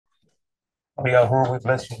Yahuwah, we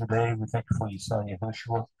bless you today. We thank you for your son,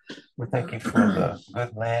 Yahushua. We thank you for the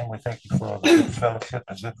good land. We thank you for the good fellowship,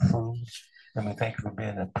 the good food. And we thank you for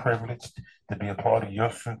being privileged to be a part of your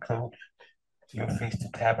Sukkot, your Feast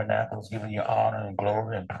of Tabernacles, giving you honor and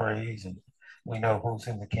glory and praise. And we know who's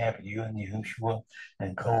in the camp of you and Yahushua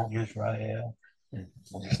and Kol Israel. And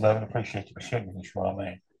we just love and appreciate you for sharing Yahushua,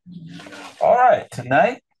 man. All right,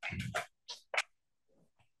 tonight,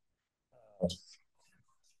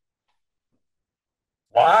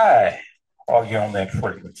 why are you on that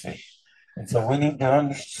frequency? And so we need to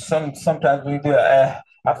understand, sometimes we do, I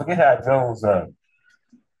forget how it goes.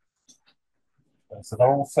 It's an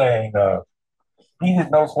old saying, he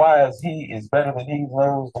that knows why is he is better than he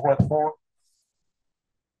knows what for.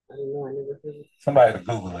 I don't know. I never heard it. Somebody to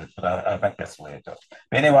Google it, but I think that's the way it goes.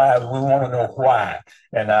 But anyway, we want to know why.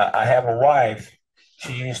 And I have a wife,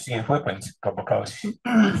 she used to get whippings because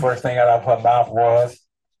the first thing out of her mouth was,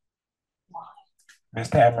 Miss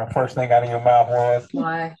Tamara, first thing out of your mouth was?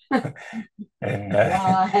 Why? And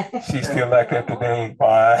Why? she's still like that today.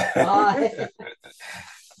 Why? Why?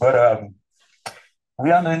 But we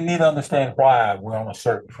need to understand why we're on a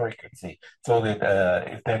certain frequency so that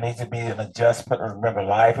if there needs to be an adjustment, remember,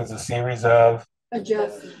 life is a series of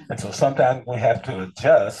Adjustment. and so sometimes we have to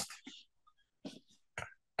adjust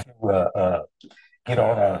to get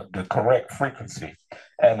on the correct frequency.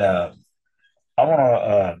 And I want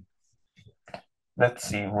to, let's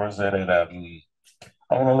see, where's that at? I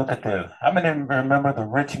want to look at how many remember the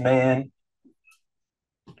rich man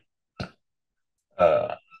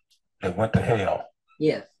that went to hell?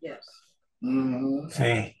 Yes. Yes. Mm-hmm.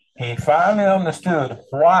 See, he finally understood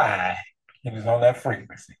why he was on that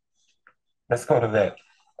frequency. Let's go to that.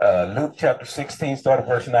 Luke chapter 16, start at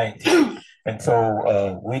verse 19. And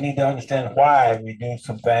so we need to understand why we do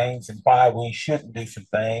some things and why we shouldn't do some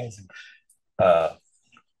things, and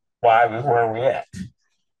why we're where we're at.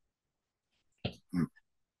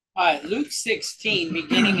 All right, Luke 16,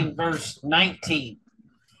 beginning in verse 19.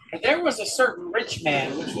 And there was a certain rich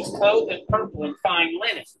man which was clothed in purple and fine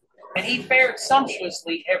linen, and he fared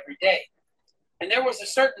sumptuously every day. And there was a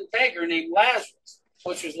certain beggar named Lazarus,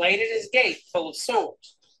 which was laid at his gate, full of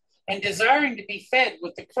sores, and desiring to be fed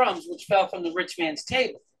with the crumbs which fell from the rich man's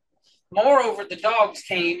table. Moreover, the dogs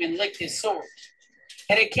came and licked his sores.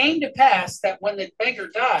 And it came to pass that when the beggar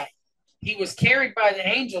died, he was carried by the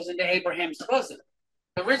angels into Abraham's bosom.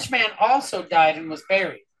 The rich man also died and was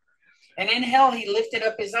buried. And in hell he lifted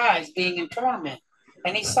up his eyes, being in torment,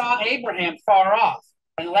 and he saw Abraham far off,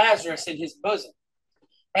 and Lazarus in his bosom.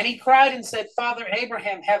 And he cried and said, Father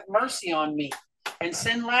Abraham, have mercy on me, and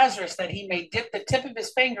send Lazarus that he may dip the tip of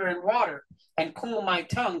his finger in water and cool my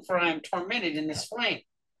tongue, for I am tormented in this flame.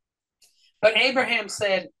 But Abraham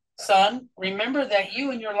said, Son, remember that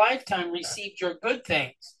you in your lifetime received your good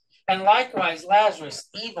things, and likewise Lazarus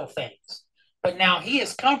evil things. But now he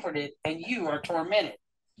is comforted, and you are tormented.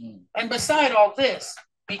 And beside all this,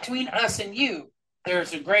 between us and you, there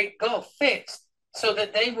is a great gulf fixed, so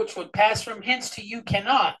that they which would pass from hence to you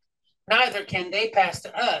cannot, neither can they pass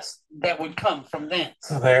to us that would come from thence.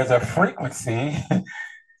 So there's a frequency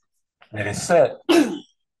that is set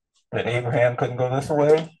that Abraham couldn't go this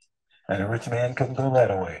way and the rich man couldn't go that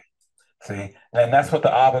way. See, and that's what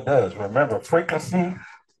the Abba does. Remember, frequency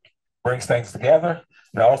brings things together.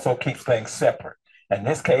 It also keeps things separate. In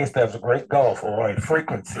this case, there's a great gulf or a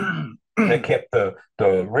frequency that kept the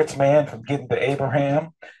rich man from getting to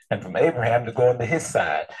Abraham and from Abraham to go into his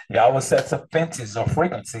side. He always sets up fences or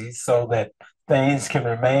frequencies so that things can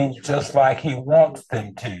remain just like he wants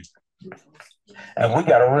them to. And we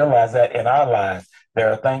got to realize that in our lives. There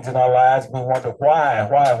are things in our lives we wonder why.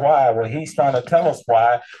 Well, he's trying to tell us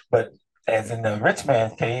why, but as in the rich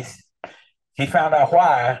man's case, he found out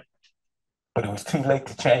why, but it was too late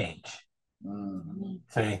to change. Mm-hmm.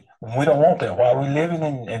 See, we don't want that. While we're living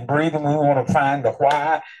and breathing, we want to find the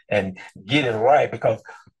why and get it right. Because,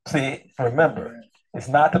 see, remember, it's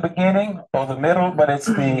not the beginning or the middle, but it's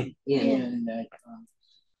the end.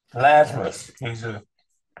 Lazarus, he's a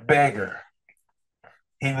beggar.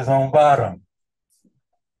 He was on bottom.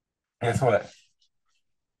 Guess what?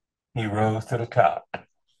 He rose to the top.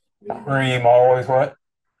 Dream always what?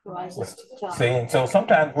 Rises to the top. See, and so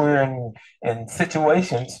sometimes we're in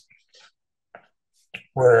situations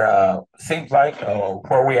where seems like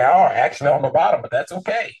where we are actually on the bottom, but that's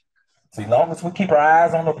okay. See, as long as we keep our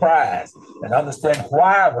eyes on the prize and understand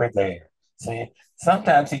why we're there. See,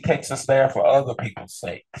 sometimes he takes us there for other people's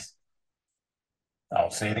sakes.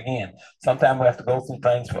 I'll say it again. Sometimes we have to go through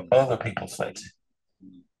things for other people's sakes.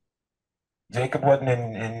 Jacob wasn't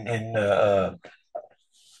in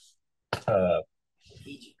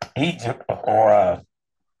Egypt or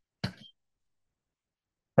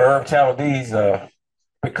Ur of Chaldees,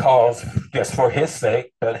 because just for his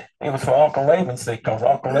sake, but it was for Uncle Laban's sake, because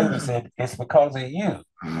Uncle Laban said, it's because of you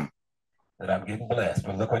that I'm getting blessed.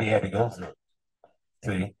 But look what he had to go through.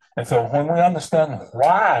 See? And so when we understand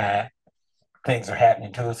why things are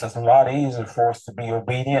happening to us, it's a lot easier for us to be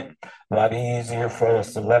obedient, a lot easier for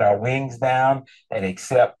us to let our wings down and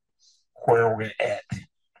accept where we're at.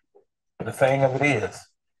 But the thing of it is,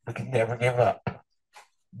 we can never give up.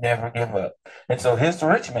 Never give up. And so here's the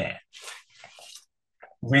rich man.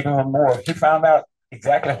 Reading a little more, he found out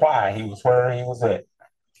exactly why he was where he was at.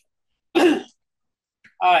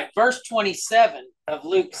 All right, verse 27 of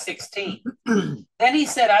Luke 16. Then he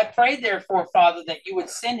said, I prayed therefore, Father, that you would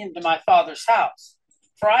send him to my father's house.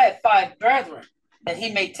 For I have 5 brethren, that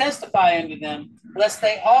he may testify unto them, lest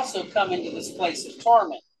they also come into this place of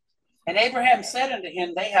torment. And Abraham said unto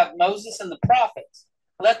him, they have Moses and the prophets.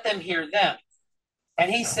 Let them hear them.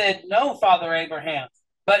 And he said, no, Father Abraham,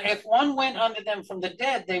 but if one went unto them from the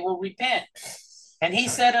dead, they will repent. And he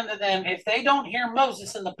said unto them, if they don't hear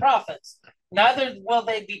Moses and the prophets, neither will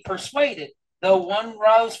they be persuaded, though one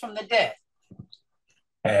rose from the dead.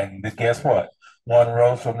 And guess what? One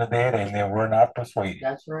rose from the dead and they were not persuaded.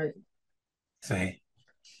 That's right. See?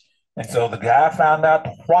 And so the guy found out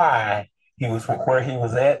why he was where he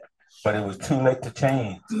was at, but it was too late to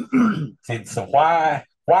change. See, so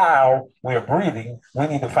while we're breathing, we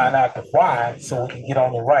need to find out the why so we can get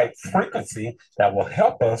on the right frequency that will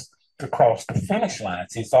help us to cross the finish line.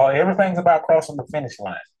 See, so everything's about crossing the finish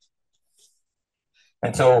line.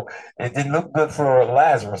 And so it didn't look good for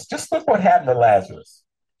Lazarus. Just look what happened to Lazarus.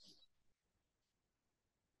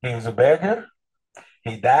 He was a beggar.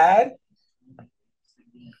 He died.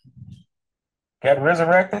 Got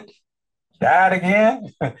resurrected. Died again.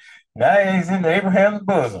 Now he's in Abraham's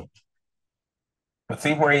bosom. But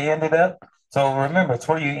see where he ended up? So remember, it's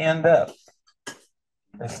where you end up.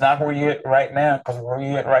 It's not where you're at right now, because where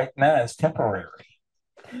you're at right now is temporary.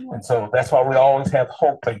 And so that's why we always have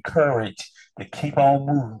hope and courage to keep on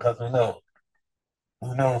moving, because we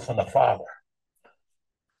know from the Father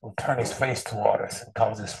will turn his face toward us and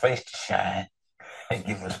cause his face to shine and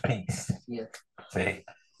give us peace. Yeah. See,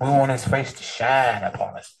 we want his face to shine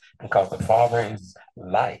upon us because the Father is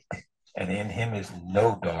light and in him is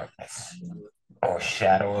no darkness or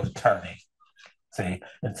shadow of turning. See,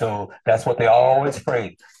 and so that's what they always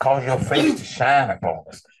pray, cause your face to shine upon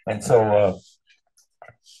us. And so,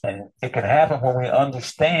 and it can happen when we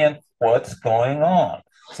understand what's going on.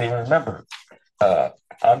 See, remember,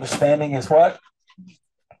 understanding is what?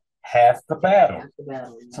 Half the battle.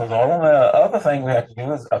 So the only other thing we have to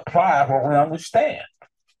do is apply what we understand.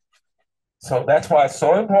 So that's why it's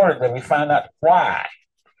so important that we find out why.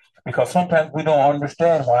 Because sometimes we don't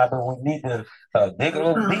understand why, but we need to dig a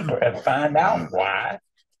little deeper and find out why.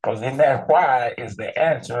 Because in that why is the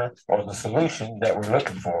answer or the solution that we're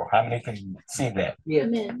looking for. How many can see that? Yeah.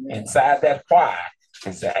 Inside that why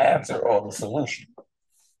is the answer or the solution.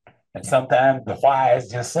 And sometimes the why is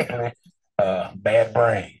just simply bad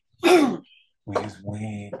brain.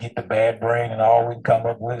 We get the bad brain and all we can come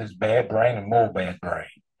up with is bad brain and more bad brain.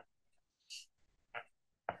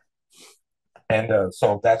 And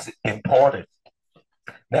so that's important.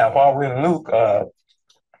 Now, while we're in Luke,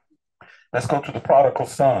 let's go to the prodigal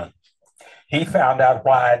son. He found out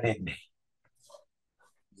why, didn't he?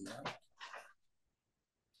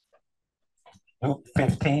 Luke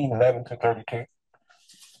 15, 11 to 32.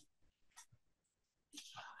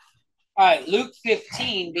 All right, Luke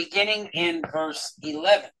 15, beginning in verse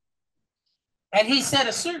 11. And he said,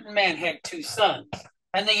 a certain man had 2 sons,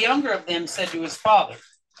 and the younger of them said to his father,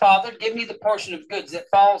 Father, give me the portion of goods that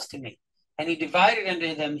falls to me. And he divided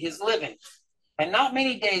unto them his living. And not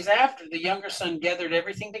many days after, the younger son gathered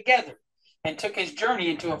everything together and took his journey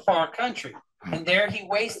into a far country. And there he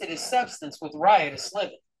wasted his substance with riotous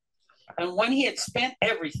living. And when he had spent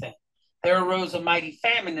everything, there arose a mighty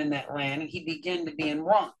famine in that land, and he began to be in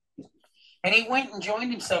want. And he went and joined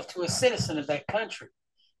himself to a citizen of that country.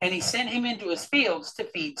 And he sent him into his fields to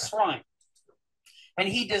feed swine. And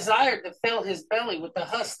he desired to fill his belly with the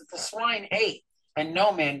husk that the swine ate, and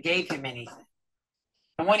no man gave him anything.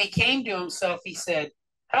 And when he came to himself, he said,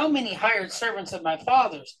 how many hired servants of my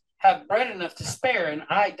father's have bread enough to spare, and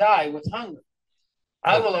I die with hunger?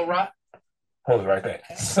 I will arise. Hold it right there.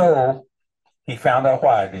 So he found out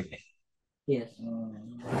why, didn't he? Yes.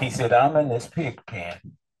 He said, I'm in this pig pen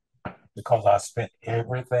because I spent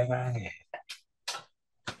everything I had.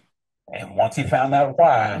 And once he found out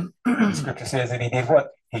why, the scripture says that he did what?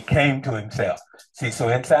 He came to himself. See, so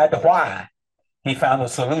inside the why, he found a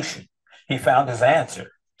solution. He found his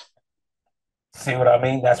answer. See what I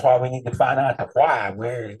mean? That's why we need to find out the why.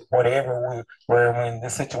 We're in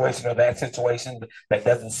this situation or that situation that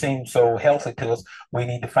doesn't seem so healthy to us, we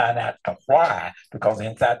need to find out the why, because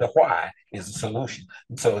inside the why is the solution.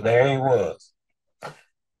 And so there he was.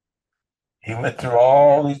 He went through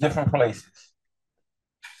all these different places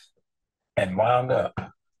and wound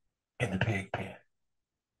up in the pig pen.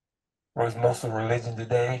 Where's most of religion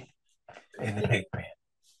today? In the pig pen.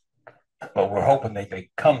 But we're hoping that they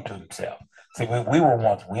come to themselves. See, we were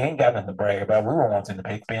once, we ain't got nothing to brag about. We were once in the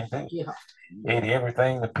pig pen too. Yeah. Ate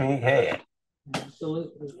everything the pig had.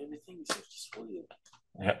 Absolutely. Everything's just sweet.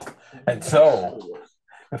 Yep. And so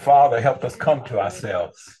the Father helped us come to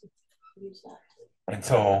ourselves. And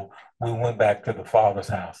so we went back to the Father's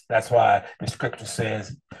house. That's why the scripture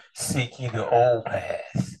says, seek ye the old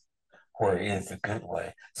paths, where is the good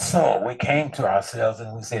way. So we came to ourselves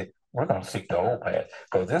and we said, we're going to seek the old path,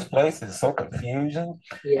 because this place is so confusing,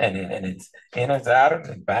 and it's innards, outwards,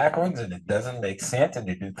 and backwards, and it doesn't make sense, and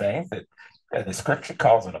they do things that the scripture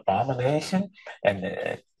calls an abomination, and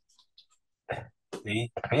they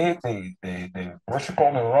pig, they worship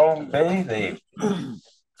on the wrong day, they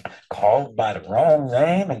called by the wrong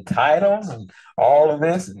name and titles and all of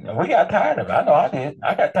this, and we got tired of it. I know I did.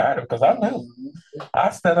 I got tired of it because I knew. I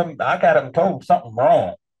got them told something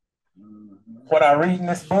wrong. What I read in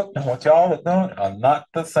this book and what y'all are doing are not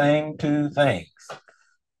the same two things.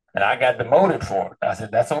 And I got demoted for it. I said,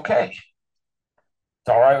 that's okay. It's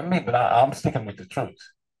all right with me, but I'm sticking with the truth.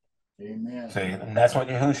 Amen. See, and that's what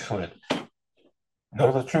Yahushua would.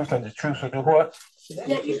 Know the truth, and the truth will do what?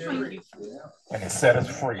 Set you free. And it set us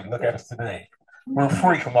free. Look at us today. We're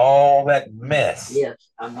free from all that mess. Yes.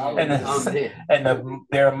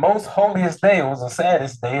 Their most holiest day was the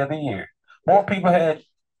saddest day of the year. More people had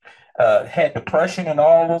depression and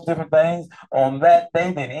all those different things on that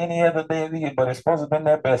day than any other day of the year, but it's supposed to have been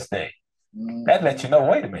their best day. That lets you know,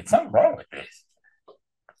 wait a minute, something wrong with this.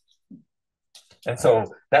 And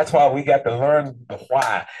so that's why we got to learn the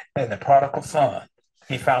why. And the prodigal son,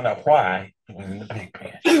 he found out why he was in the pig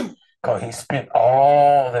pen. Because he spent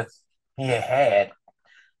all that he had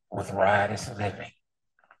with riotous living.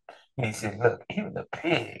 And he said, look, even the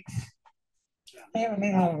pigs, even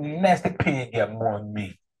these little nasty pig got more than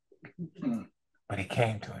me. But he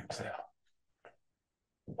came to himself.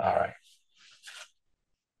 All right.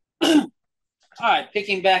 All right,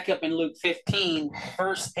 picking back up in Luke 15,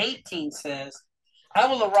 verse 18 says, I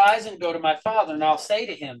will arise and go to my father, and I'll say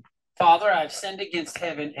to him, Father, I've sinned against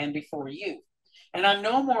heaven and before you, and I'm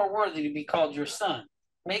no more worthy to be called your son.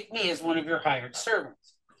 Make me as one of your hired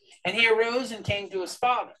servants. And he arose and came to his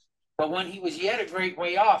father. But when he was yet a great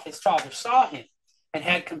way off, his father saw him and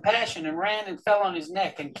had compassion and ran and fell on his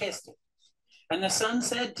neck and kissed him. And the son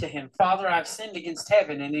said to him, Father, I've sinned against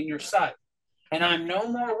heaven and in your sight, and I'm no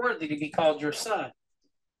more worthy to be called your son.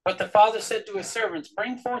 But the father said to his servants,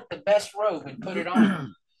 Bring forth the best robe and put it on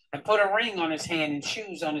him, and put a ring on his hand and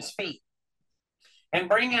shoes on his feet. And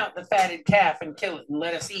bring out the fatted calf and kill it, and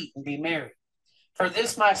let us eat and be merry. For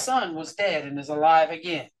this my son was dead and is alive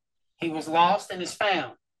again. He was lost and is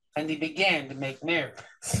found, and they began to make merry.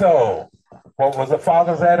 So, what was the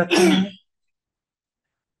father's attitude?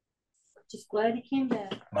 Just glad he came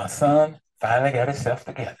back. My son finally got himself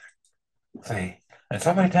together. See, and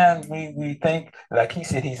so many times we think, like he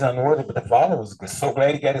said, he's unworthy, but the father was so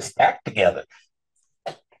glad he got his act together.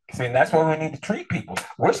 See, and that's why we need to treat people.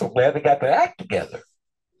 We're so glad they got their act together.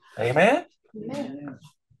 Amen? Amen.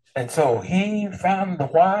 And so he found the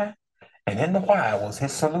why, and in the why was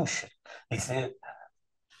his solution. He said,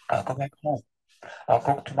 I'll go back home. I'll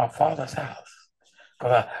go to my father's house,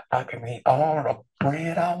 because I can eat all the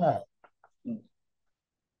bread I want.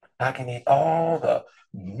 I can eat all the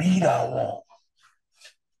meat I want.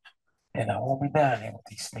 And I won't be down here with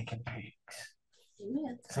these sneaking pigs.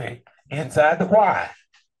 Amen. See, inside the why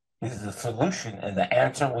is the solution and the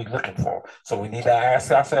answer we're looking for. So we need to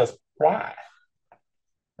ask ourselves, why?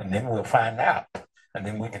 And then we'll find out. And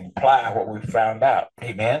then we can apply what we found out.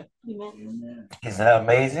 Amen? Amen. Isn't that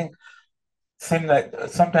amazing? Seems like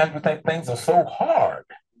sometimes we think things are so hard.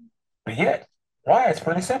 But yet, why? It's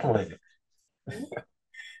pretty simple, isn't it?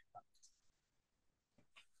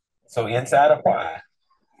 So inside of why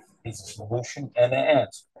is the solution and the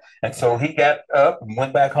answer. And so he got up and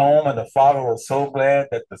went back home, and the father was so glad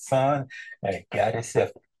that the son had got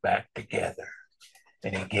himself back together.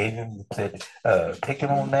 And he gave him, said, take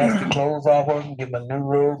him on nasty clothes off of him, give him a new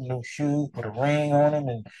robe, new shoes, put a ring on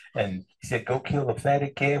him, and he said, go kill the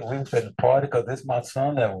fatted calf. We was at the party because this is my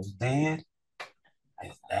son that was dead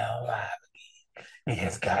is now alive again. He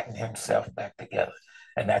has gotten himself back together.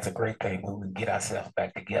 And that's a great thing when we get ourselves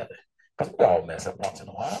back together. Because we all mess up once in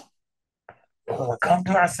a while. when we come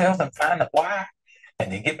to ourselves and find the why,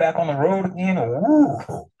 and then get back on the road again, and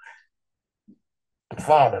woo, the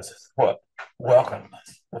Father's what? Welcome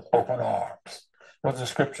us with open arms. What does the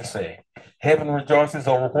scripture say? Heaven rejoices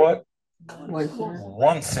over what?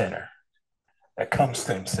 One sinner that comes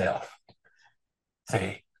to himself.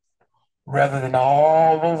 See, rather than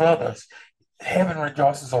all those others, heaven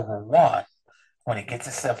rejoices over one when he gets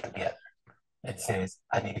himself together and says,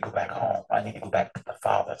 I need to go back home. I need to go back to the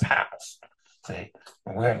Father's house. See,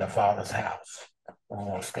 we're in the Father's house. We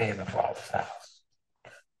want to stay in the Father's house.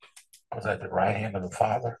 Because at the right hand of the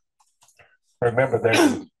Father, remember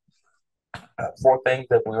there's 4 things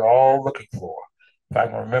that we're all looking for. If I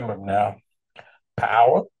can remember them now.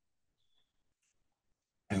 Power.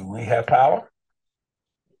 Do we have power?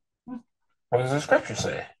 What does the scripture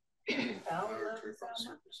say?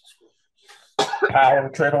 Power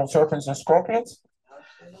to tread on serpents and scorpions.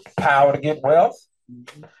 Power to get wealth.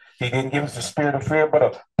 He didn't give us the spirit of fear, but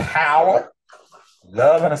of power,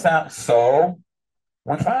 love, and a sound. So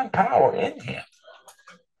we find power in him.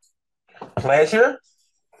 Pleasure.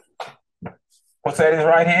 What's at his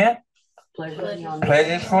right hand?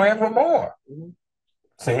 Pleasure is forevermore.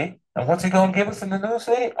 See? And what's he going to give us in the new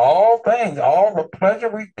city? All things, all the pleasure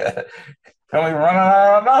we got. Don't even run out of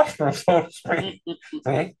our nostrils, so to speak.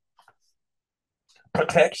 See?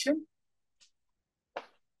 Protection.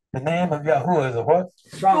 The name of Yahuwah is a what?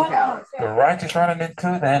 Strong tower. The righteous running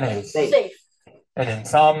into then is Safe. And in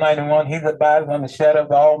Psalm 91, he that abides under the shadow of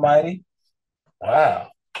the Almighty. Wow.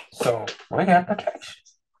 So we got protection.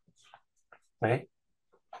 See?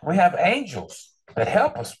 We have angels that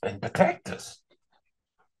help us and protect us.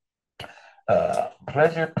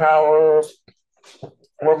 Pleasure, power,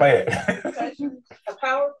 where am I at? Pleasure,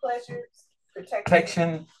 power, pleasure,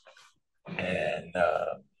 Protection. And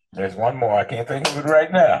there's one more. I can't think of it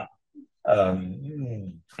right now.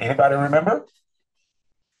 Anybody remember?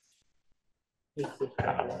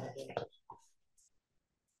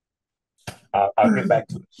 I'll get back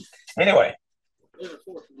to it. Anyway,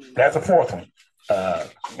 there's a 4th one.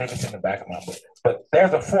 Maybe it's in the back of my book. But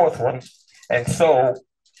there's a 4th one. And so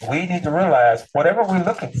we need to realize whatever we're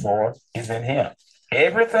looking for is in him.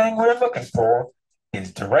 Everything we're looking for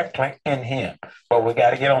is directly in him. But we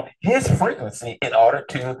got to get on his frequency in order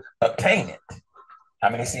to obtain it. How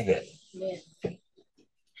many see that? Yeah.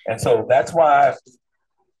 And so that's why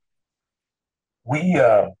we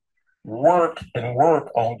work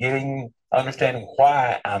on understanding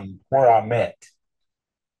why I'm where I'm at.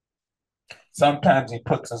 Sometimes he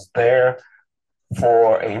puts us there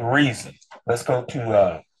for a reason. Let's go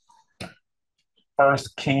to 1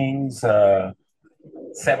 Kings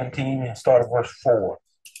 17 and start at verse 4.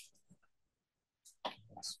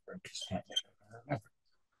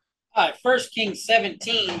 All right, 1 Kings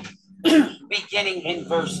 17, beginning in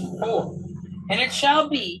verse 4. And it shall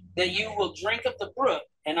be that you will drink of the brook,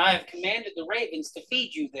 and I have commanded the ravens to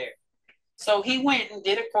feed you there. So he went and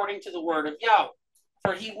did according to the word of Yahweh.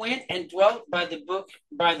 For he went and dwelt by the brook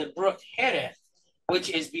Hereth, which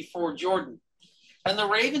is before Jordan. And the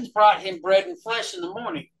ravens brought him bread and flesh in the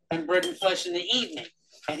morning, and bread and flesh in the evening,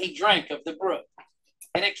 and he drank of the brook.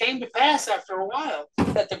 And it came to pass after a while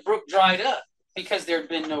that the brook dried up, because there had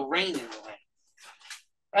been no rain in the land.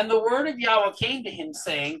 And the word of Yahweh came to him,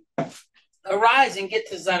 saying, Arise and get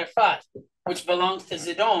to Zarephath, which belongs to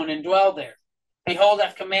Zidon, and dwell there. Behold,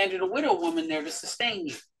 I've commanded a widow woman there to sustain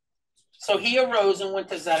you. So he arose and went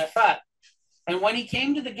to Zarephath. And when he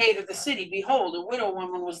came to the gate of the city, behold, a widow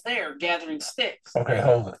woman was there gathering sticks. Okay,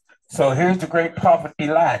 hold it. So here's the great prophet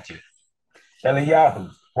Elijah,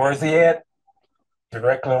 Eliyahu. Where is he at?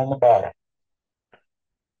 Directly on the bottom.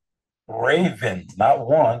 Ravens, not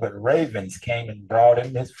one, but ravens came and brought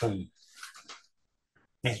him his food.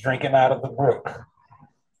 He's drinking out of the brook.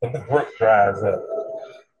 And the brook dries up.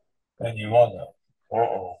 And you wonder,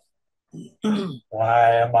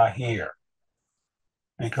 why am I here?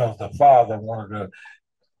 Because the Father wanted to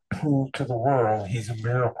prove to the world he's a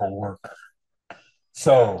miracle worker.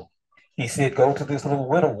 So he said, go to this little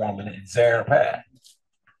widow woman in Zarephath,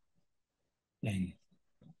 and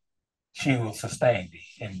she will sustain thee.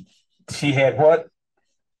 And she had what?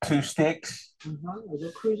 2 sticks, a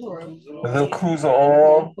little cruse of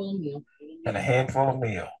oil, and a handful of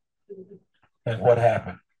meal. And what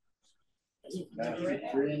happened?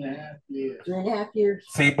 3.5 years.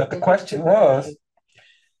 See, but the question was,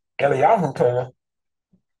 Eliyahu told her,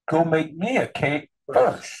 go make me a cake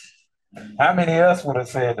first. How many of us would have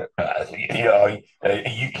said, are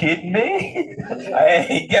you kidding me? I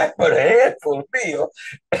ain't got but a handful of meal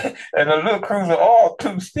and a little cruse of oil,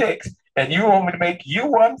 2 sticks, and you want me to make you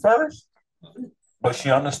one first? But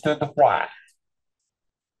she understood the why.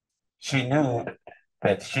 she knew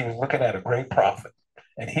that she was looking at a great prophet.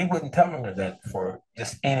 And he wouldn't tell her that for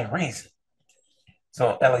just any reason.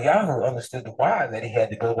 So Eliyahu understood why that he had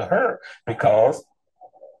to go to her, because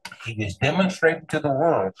he was demonstrating to the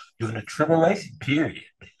world during the tribulation period,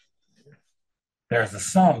 there's a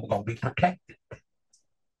son going to be protected.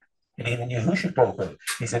 And even Yahushua spoke of it.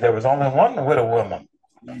 He said there was only one widow woman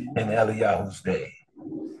in Eliyahu's day.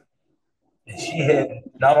 And she had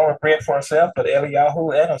not only bread for herself, but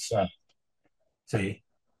Eliyahu and a son. See?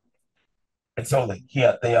 And so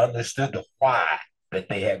they understood the why that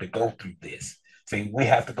they had to go through this. See, we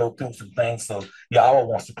have to go through some things. So Yahweh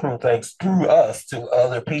wants to prove things through us to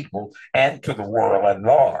other people and to the world at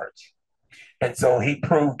large. And so he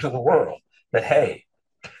proved to the world that, hey,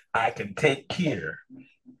 I can take care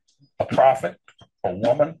of a prophet, a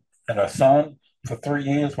woman, and a son for 3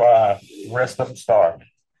 years while the rest of them starve.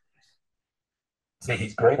 See,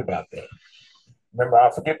 he's great about that. Remember,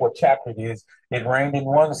 I forget what chapter it is. It rained in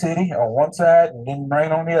one city on one side and didn't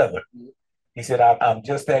rain on the other. He said, I'm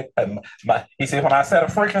just that. He said, when I set a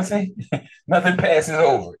frequency, nothing passes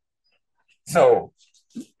over it. So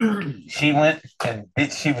she went and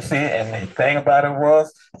she was saying, and the thing about it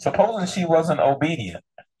was, supposing she wasn't obedient,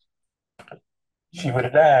 she would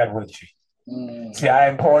have died, wouldn't she? See how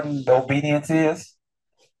important obedience is?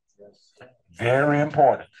 Very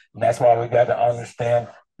important. And that's why we got to understand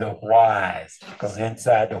the whys, because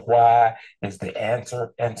inside the why is the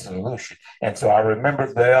answer and solution. And so I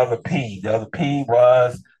remember the other P. The other P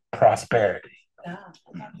was prosperity.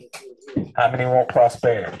 How many want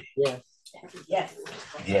prosperity? Yes. Yes.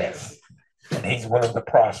 Yes. And he's willing to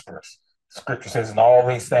prosper us. Scripture says, in all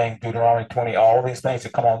these things, Deuteronomy 20, all these things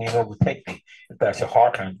that come on you and overtake thee. If thou shalt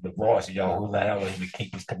hearken unto the voice of Yahuwah Elohim and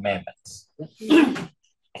keep his commandments.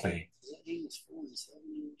 See?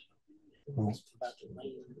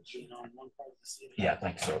 Yeah, I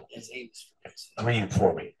think so. Read it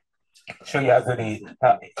for me. Show you how good he.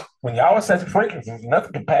 When Yahweh sets a frequency,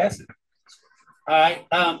 nothing can pass it. All right.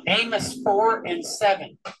 Amos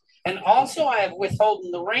 4:7. And also I have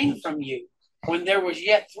withholden the rain from you when there was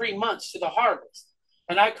yet 3 months to the harvest.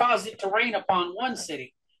 And I caused it to rain upon one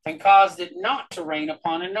city and caused it not to rain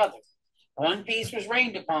upon another. One piece was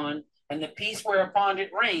rained upon, and the piece whereupon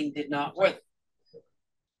it rained did not wither.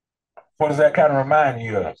 What does that kind of remind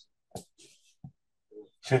you of?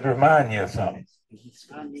 Should remind you of something.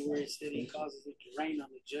 Where it said he causes it to rain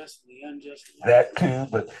on the just and the unjust. That too,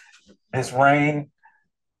 but this rain.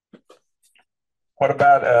 What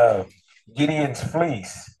about Gideon's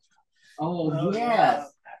fleece? Oh,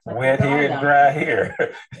 yes. Wet here and dry here.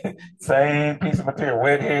 Same piece of material.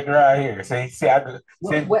 Wet here, dry here. See,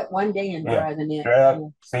 wet one day and dry the next. Yeah.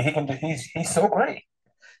 See, he can do. He's so great.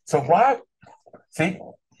 So why? See,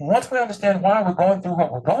 once we understand why we're going through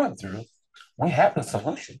what we're going through, we have the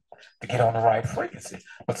solution to get on the right frequency.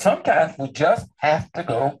 But sometimes we just have to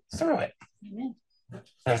go through it. Amen.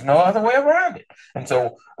 There's no other way around it. And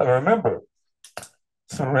so remember,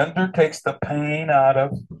 surrender takes the pain out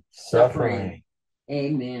of suffering.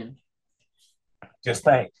 Amen. Just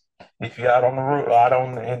think, if you're out on the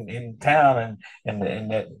road, in town, and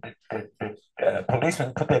the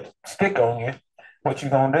policeman put that stick on you, what you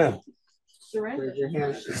gonna do? Surrender,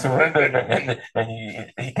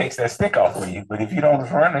 and he takes that stick off of you. But if you don't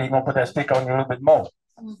surrender, he's gonna put that stick on you a little bit more.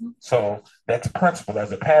 Mm-hmm. So that's a principle.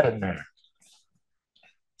 There's a pattern there.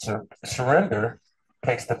 So surrender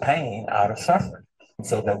takes the pain out of suffering,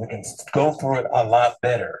 so that we can go through it a lot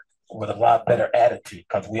better, with a lot better attitude,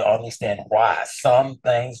 because we understand why. Some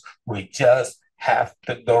things we just have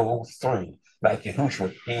to go through. Like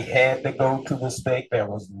Yahushua, he had to go to the stake. There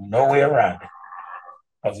was no way around it,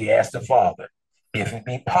 because he asked the Father, if it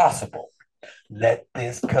be possible, let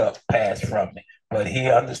this cup pass from me. But he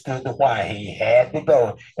understood the why. He had to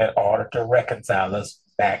go in order to reconcile us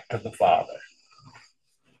back to the Father.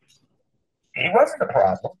 He wasn't the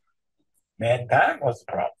problem. Mankind was the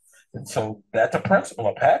problem. And so that's a principle,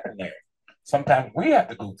 a pattern there. Sometimes we have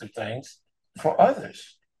to go through things for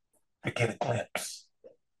others to get a glimpse,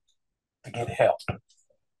 to get help.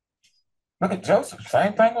 Look at Joseph,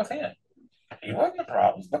 same thing with him. He wasn't the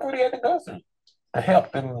problem. Look what he had to go through to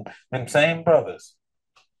help them same brothers.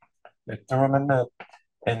 They threw him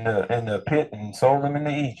in the pit and sold him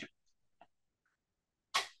into Egypt.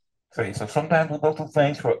 So sometimes we go through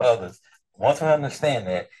things for others. Once we understand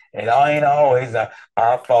that, it ain't always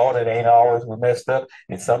our fault. It ain't always we messed up.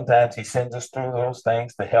 And sometimes he sends us through those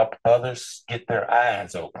things to help others get their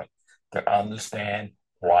eyes open, to understand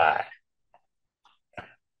why.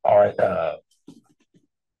 All right.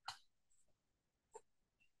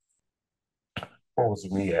 What was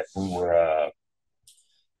we at? We were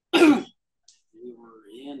in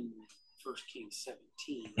First Kings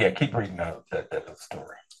 17. Yeah, keep reading that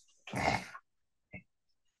story.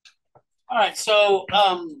 All right, so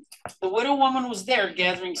the widow woman was there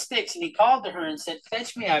gathering sticks, and he called to her and said,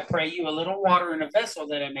 "Fetch me, I pray you, a little water in a vessel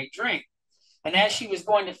that I may drink." And as she was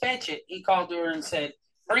going to fetch it, he called to her and said,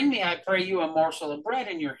 "Bring me, I pray you, a morsel of bread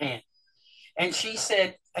in your hand." And she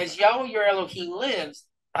said, "As Yahweh your Elohim lives,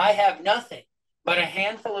 I have nothing but a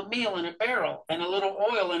handful of meal in a barrel and a little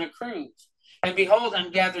oil in a cruse. And behold,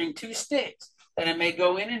 I'm gathering 2 sticks, that I may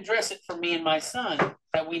go in and dress it for me and my son,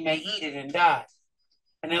 that we may eat it and die."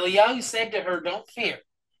 And Eliyahu said to her, "Don't fear.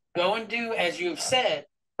 Go and do as you have said,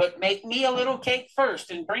 but make me a little cake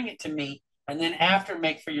first and bring it to me, and then after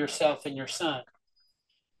make for yourself and your son.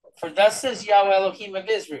 For thus says Yahweh Elohim of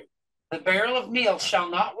Israel, the barrel of meal shall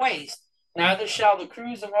not waste, neither shall the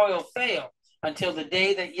cruse of oil fail, until the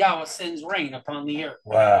day that Yahweh sends rain upon the earth."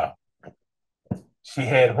 Wow. She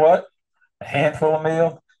had what? A handful of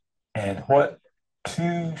meal and what?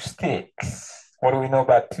 2 sticks. What do we know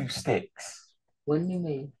about 2 sticks? What do you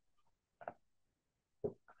mean?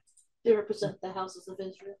 They represent the houses of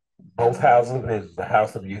Israel. Both houses of Israel, the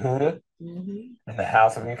house of Yehuda Mm-hmm. and the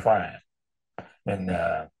house of Ephraim. In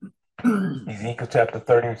Ezekiel chapter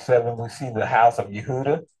 37, we see the house of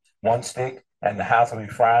Yehuda, 1 stick, and the house of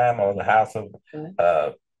Ephraim, or the house of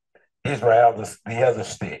Israel, the other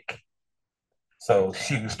stick. So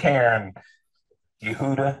she was carrying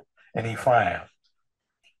Yehuda and Ephraim.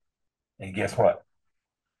 And guess what?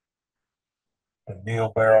 The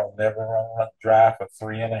meal barrel never run dry for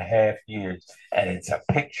 3.5 years. And it's a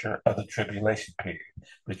picture of the tribulation period.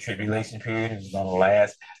 The tribulation period is going to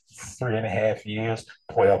last 3.5 years,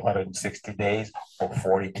 1,260 days, or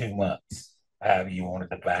 42 months. However you want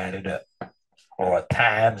to divide it up. Or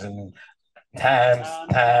time and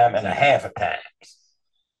a half of times.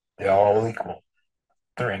 They're all equal.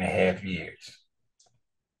 3.5 years.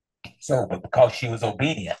 So, but because she was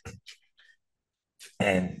obedient,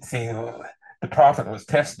 and see, the prophet was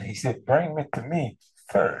testing. He said, "Bring it to me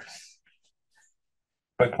first."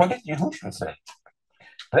 But what did Yahushua say?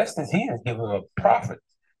 Blessed is he that giveth a prophet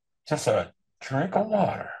just a drink of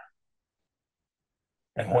water.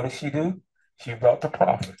 And what did she do? She brought the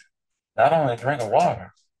prophet not only a drink of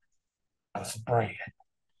water, but some bread.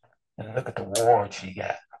 And look at the reward she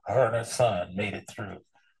got. Her and her son made it through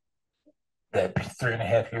that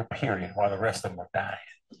 3.5 year period while the rest of them were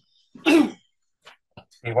dying.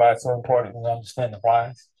 See why it's so important to understand the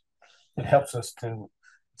whys? It helps us to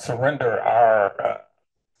surrender our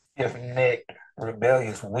stiff-necked,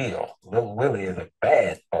 rebellious will. Little Willie is a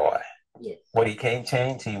bad boy. Yes. What he can't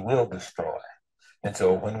change, he will destroy. And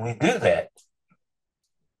so when we do that,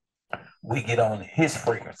 we get on his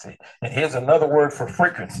frequency. And here's another word for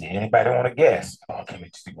frequency. Anybody want to guess? Oh, can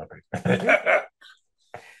we see my paper?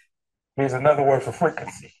 Here's another word for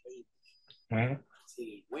frequency.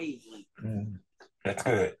 Wavelength. That's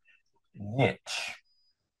good. Niche.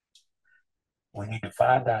 We need to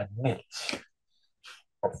find our niche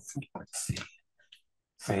or frequency.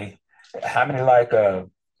 See, how many like the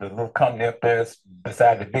little company up there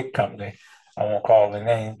beside the big company? I won't call the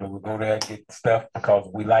name, but we go there and get stuff because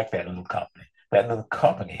we like that little company. That little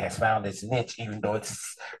company has found its niche, even though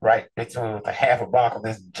it's with a half a block of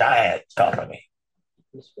this giant company.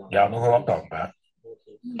 Y'all know who I'm talking about.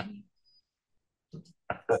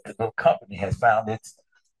 But the little company has found its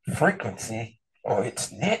frequency or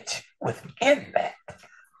its niche within that.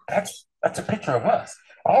 That's a picture of us.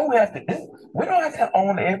 All we have to do, we don't have to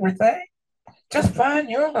own everything. Just find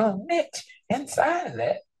your little niche inside of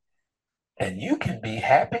that. And you can be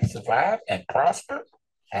happy, survive, and prosper,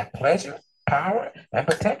 have pleasure, power, and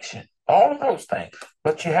protection. All of those things.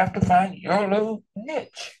 But you have to find your little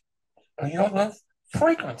niche or your little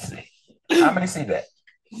frequency. How many see that?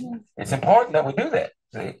 It's important that we do that.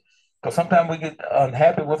 See? Because sometimes we get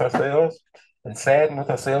unhappy with ourselves and saddened with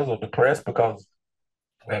ourselves or depressed because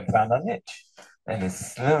we haven't found our niche. And it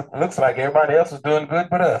looks like everybody else is doing good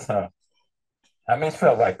but us, huh? I mean, it's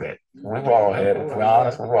felt like that. We've all had it. If we're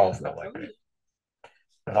honest, we've all felt like that.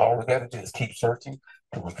 But all we got to do is keep searching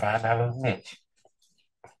till we find our little niche.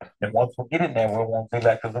 And once we get in there, we won't be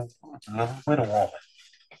like the little widow woman.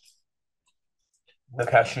 Look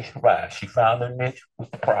how she survived. She found her niche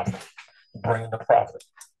with the prophet, bringing the prophet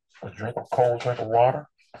a cold drink of water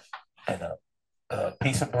and a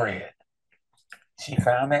piece of bread. She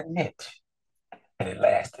found that niche, and it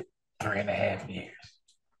lasted 3.5 years.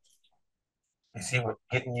 You see what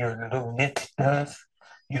getting your little niche does?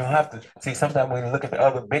 You don't have to see. Sometimes when you look at the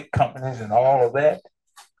other big companies and all of that,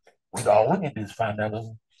 all we can do is find that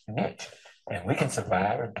little niche, and we can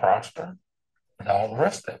survive and prosper, and all the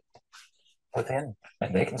rest of it within.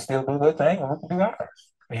 And they can still do their thing, and we can do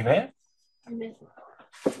ours. Amen. Amen.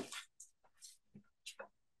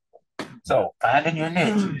 So finding your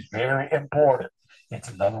niche is very important. It's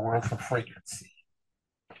another word for frequency.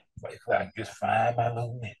 But if I can just find my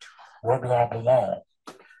little niche, where do I belong?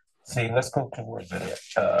 See, let's go towards it.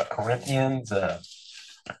 Corinthians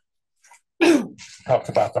talks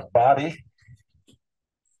about the body,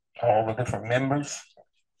 all the different members.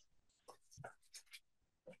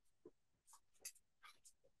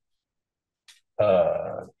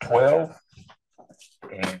 12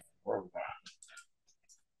 and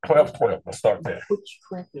 12. Let's start there. Which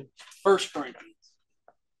Corinthians? 1 Corinthians.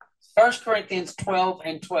 1 Corinthians 12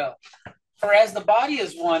 and 12. For as the body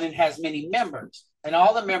is one and has many members, and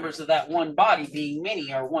all the members of that one body, being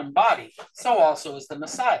many, are one body, so also is the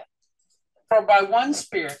Messiah. For by one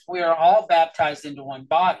Spirit we are all baptized into one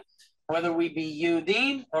body, whether we be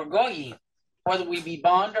Yehudim or Goyim, whether we be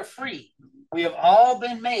bond or free. We have all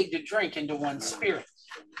been made to drink into one Spirit.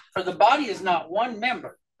 For the body is not one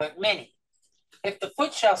member, but many. If the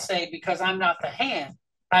foot shall say, because I'm not the hand,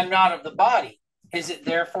 I'm not of the body, is it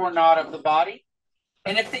therefore not of the body?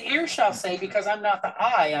 And if the ear shall say, because I'm not the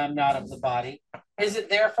eye, I'm not of the body, is it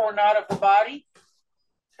therefore not of the body?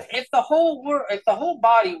 If the whole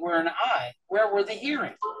body were an eye, where were the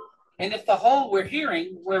hearing? And if the whole were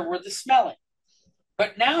hearing, where were the smelling?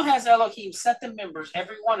 But now has Elohim set the members,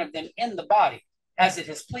 every one of them, in the body, as it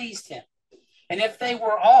has pleased him. And if they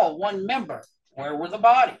were all one member, where were the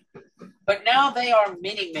body? But now they are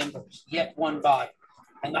many members, yet one body.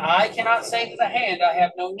 And the eye cannot say to the hand, I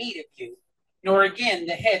have no need of you, nor again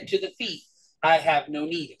the head to the feet, I have no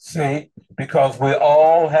need of you. See, because we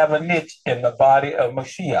all have a niche in the body of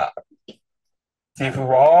Moshiach. See, if we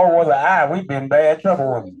were all with the eye, we'd be in bad trouble,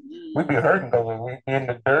 wouldn't we? We'd be hurting because we'd be in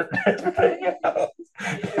the dirt and everything else.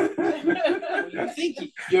 You think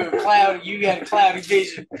you're a cloud, you got a cloudy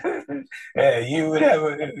vision. Yeah, you would have,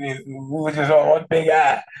 we were just on one big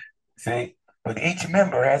eye. See, but each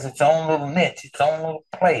member has its own little niche, its own little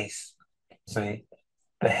place. See,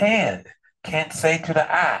 the hand can't say to the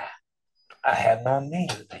eye, I have no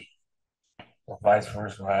need of thee. Or vice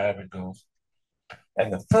versa, however it goes.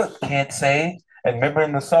 And the foot can't say, and remember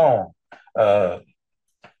in the song,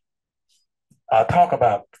 I talk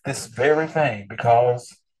about this very thing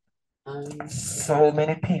because so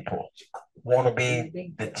many people want to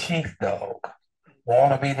be the chief dog,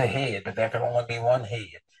 want to be the head, but there can only be one head.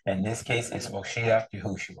 In this case, it's Moshiach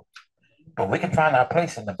Yahushua. But we can find our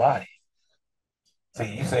place in the body.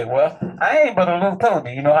 See, you say, well, I ain't but a little toe. Do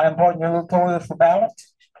you know how important your little toe is for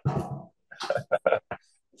balance?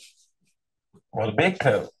 Well, the big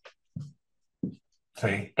toe.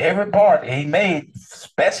 See, every part he made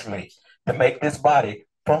specially to make this body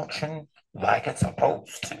function like it's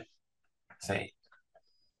supposed to. See,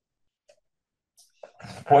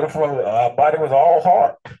 what if our body was all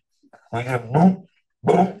heart? We just boom,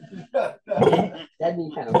 boom, boom. That'd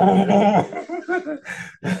be kind of boom.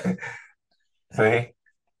 See,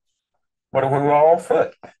 what if we were all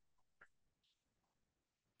foot?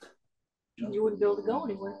 You wouldn't be able to go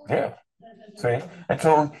anywhere. Yeah. See, and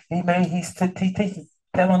so he's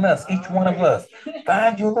telling us, each one of us,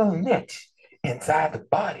 find your little niche inside the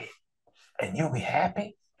body, and you'll be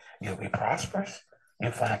happy, you'll be prosperous,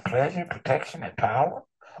 you'll find pleasure, protection, and power,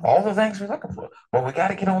 all the things we're looking for. But we got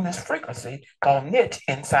to get on this frequency called niche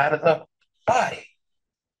inside of the body.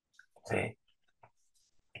 See,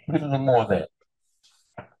 read a little more of that.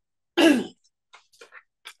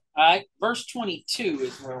 All right, verse 22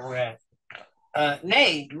 is where we're at.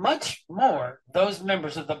 Nay, much more, those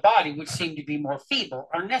members of the body which seem to be more feeble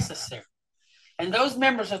are necessary. And those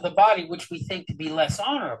members of the body which we think to be less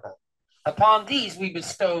honorable, upon these we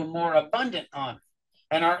bestow more abundant honor.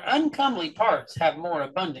 And our uncomely parts have more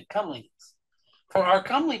abundant comeliness. For our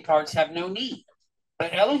comely parts have no need.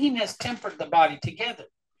 But Elohim has tempered the body together,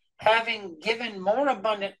 having given more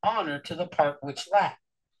abundant honor to the part which lacked,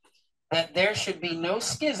 that there should be no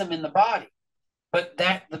schism in the body, but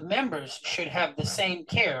that the members should have the same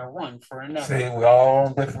care one for another. See, we're all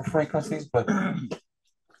on different frequencies, but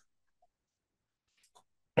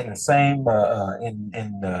in the same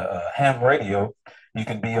in ham radio, you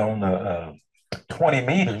can be on the 20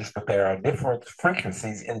 meters, but there are different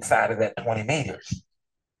frequencies inside of that 20 meters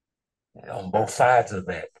on both sides of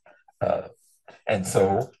that. And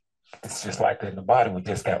so it's just like in the body. We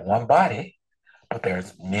just got one body, but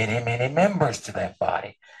there's many, many members to that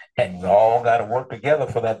body. And we all got to work together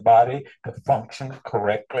for that body to function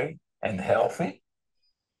correctly and healthy.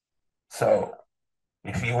 So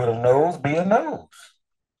if you were a nose, be a nose.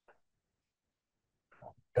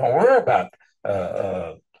 Don't worry about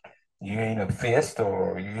you ain't a fist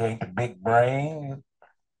or you ain't the big brain.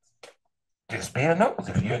 Just be a nose.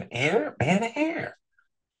 If you're an ear, be an ear.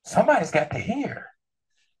 Somebody's got to hear.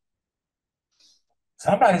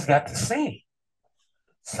 Somebody's got to see.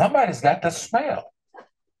 Somebody's got to smell.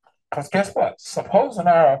 Because guess what? Supposing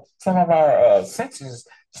some of our senses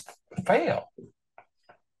fail.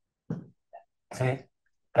 See,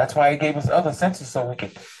 that's why he gave us other senses so we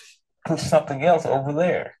could push something else over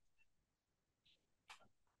there.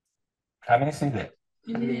 How many see that?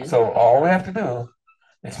 Amen. So all we have to do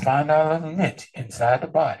is find our little niche inside the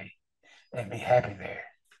body and be happy there.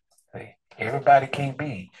 See, everybody can't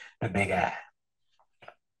be the big eye.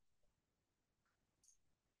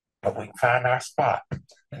 But we can find our spot.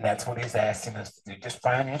 And that's what he's asking us to do. Just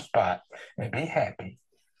find your spot and be happy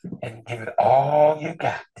and give it all you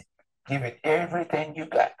got. Give it everything you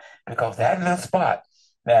got. Because that little spot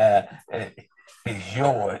is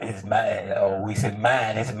yours, is mine. Or we said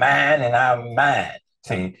mine, it's mine and I'm mine.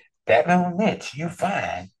 See, that little niche you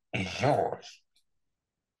find is yours.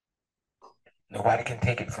 Nobody can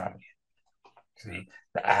take it from you. See,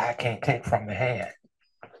 the eye can't take from the hand.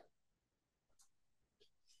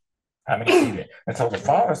 How many see that? And so the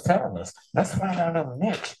Father's telling us, let's find our little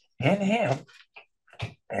niche in Him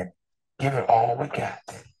and give it all we got.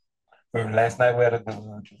 Remember last night we had a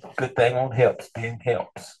good thing on helps, being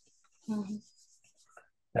helps. Mm-hmm.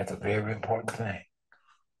 That's a very important thing.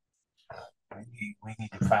 We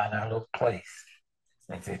need to find our little place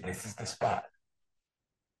and say, this is the spot.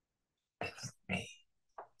 This is me.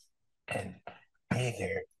 And be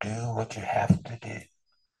there. Do what you have to do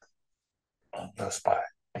on your spot.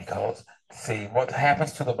 Because, see, what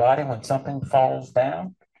happens to the body when something falls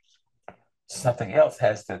down? Something else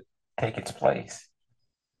has to take its place.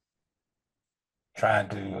 Trying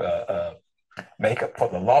to make up for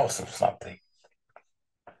the loss of something.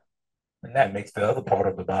 And that makes the other part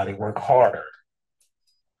of the body work harder.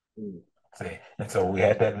 See, and so we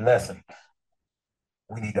had that lesson.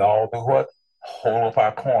 We need to all do what? Hold up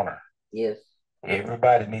our corner. Yes.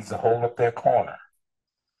 Everybody needs to hold up their corner.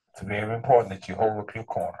 It's very important that you hold up your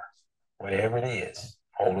corner. Whatever it is,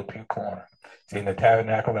 hold up your corner. See, in the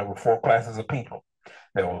tabernacle, there were 4 classes of people.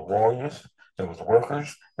 There were warriors, there was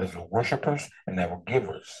workers, there were worshipers, and there were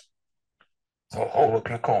givers. So hold up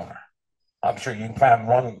your corner. I'm sure you can find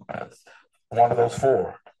one of those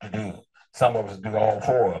 4 to do. Some of us do all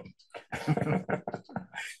 4 of them.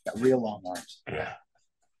 Got real long arms. Yeah.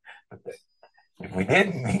 If we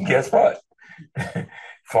didn't, guess what?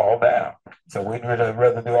 Fall down. So we'd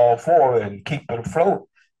rather do all 4 and keep it afloat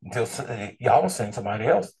until y'all send somebody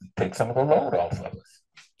else to take some of the load off of us.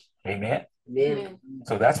 Amen? Amen.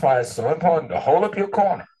 So that's why it's so important to hold up your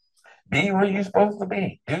corner. Be where you're supposed to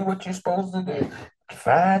be. Do what you're supposed to do.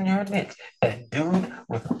 Find your niche and do it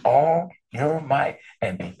with all your might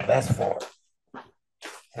and be blessed for it.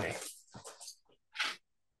 See?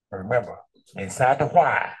 Remember, inside the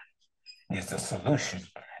why is the solution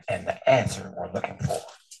and the answer we're looking for.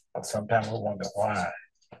 But sometimes we wonder why.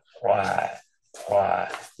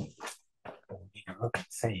 But we need to look and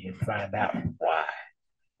see and find out why.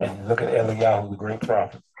 And look at Eliyahu, the great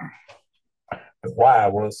prophet. The why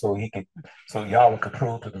was so Yahweh could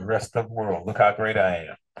prove to the rest of the world, look how great I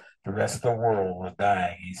am. The rest of the world was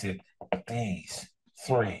dying. He said, these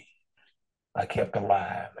 3 I kept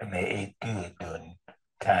alive, and they ate good during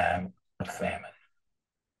time of famine.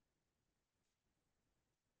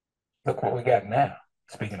 Look what we got now,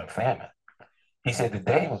 speaking of famine. He said the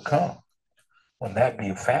day would come when that be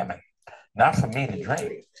a famine, not for me to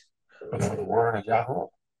drink, but for the word of Yahweh.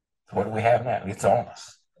 So what do we have now? It's on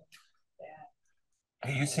us.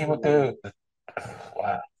 Do you see what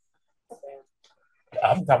wow.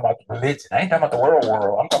 I'm talking about religion. I ain't talking about the world.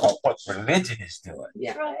 I'm talking about what religion is doing.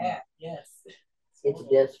 Yeah. Yes. It's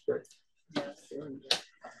desperate.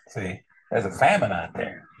 See, there's a famine out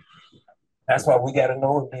there. That's why we got to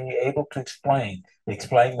know and be able to explain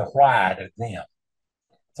the why to them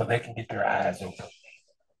so they can get their eyes open.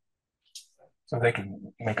 So they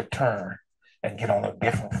can make a turn and get on a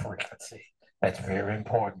different frequency. That's very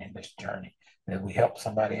important in this journey, that we help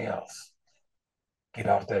somebody else get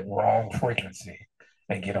off that wrong frequency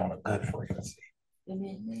and get on a good frequency.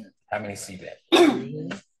 Amen. How many see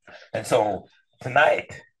that? And so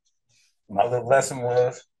tonight, my little lesson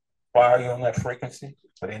was, why are you on that frequency?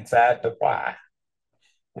 But inside the why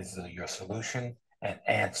is your solution and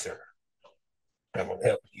answer that will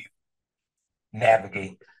help you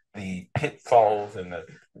navigate the pitfalls and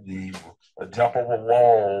the jump over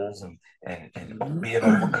walls and be an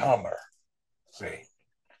overcomer. See,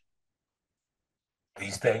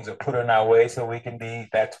 these things are put in our way so we can be,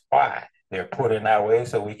 that's why they're put in our way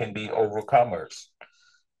so we can be overcomers.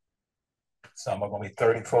 Some are going to be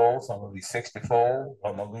 30-fold, some will be 60-fold,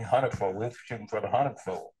 some will be 100-fold. We're shooting for the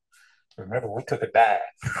 100-fold. Remember, we took a dive.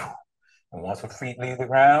 And once our feet leave the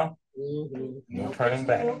ground, no turning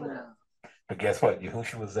back. But guess what?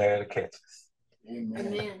 Yahushua was there to catch us.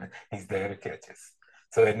 Amen. He's there to catch us.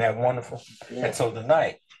 So isn't that wonderful? Yeah. And so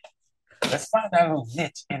tonight, let's find that little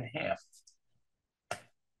niche in him.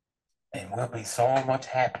 And we'll be so much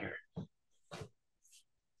happier,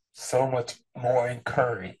 so much more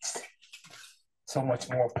encouraged, so much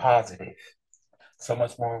more positive, so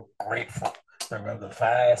much more grateful. Remember, the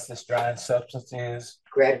fastest drying substance is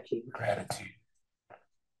Gratitude. gratitude.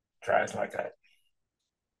 Dries like that.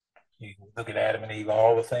 You look at Adam and Eve,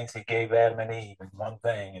 all the things he gave Adam and Eve in one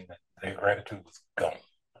thing, and their gratitude was gone.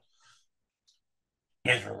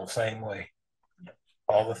 Israel, the same way.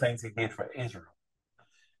 All the things he did for Israel.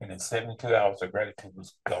 And in 72 hours, their gratitude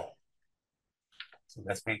was gone. So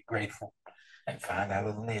let's be grateful and find our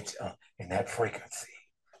little niche in that frequency.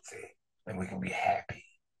 See, and we can be happy.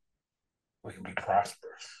 We can be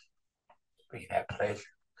prosperous. We can have pleasure.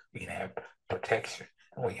 We can have protection.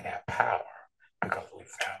 And we can have power because we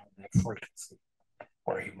found that frequency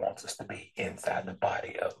where he wants us to be inside the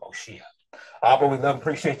body of Moshiach. Abba, we love and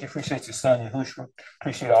appreciate you. Appreciate your son, Yahushua.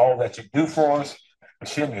 Appreciate all that you do for us.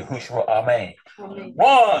 Hashem Yahushua, amen. Amen.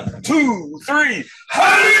 1, 2, 3.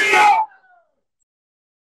 Hallelujah!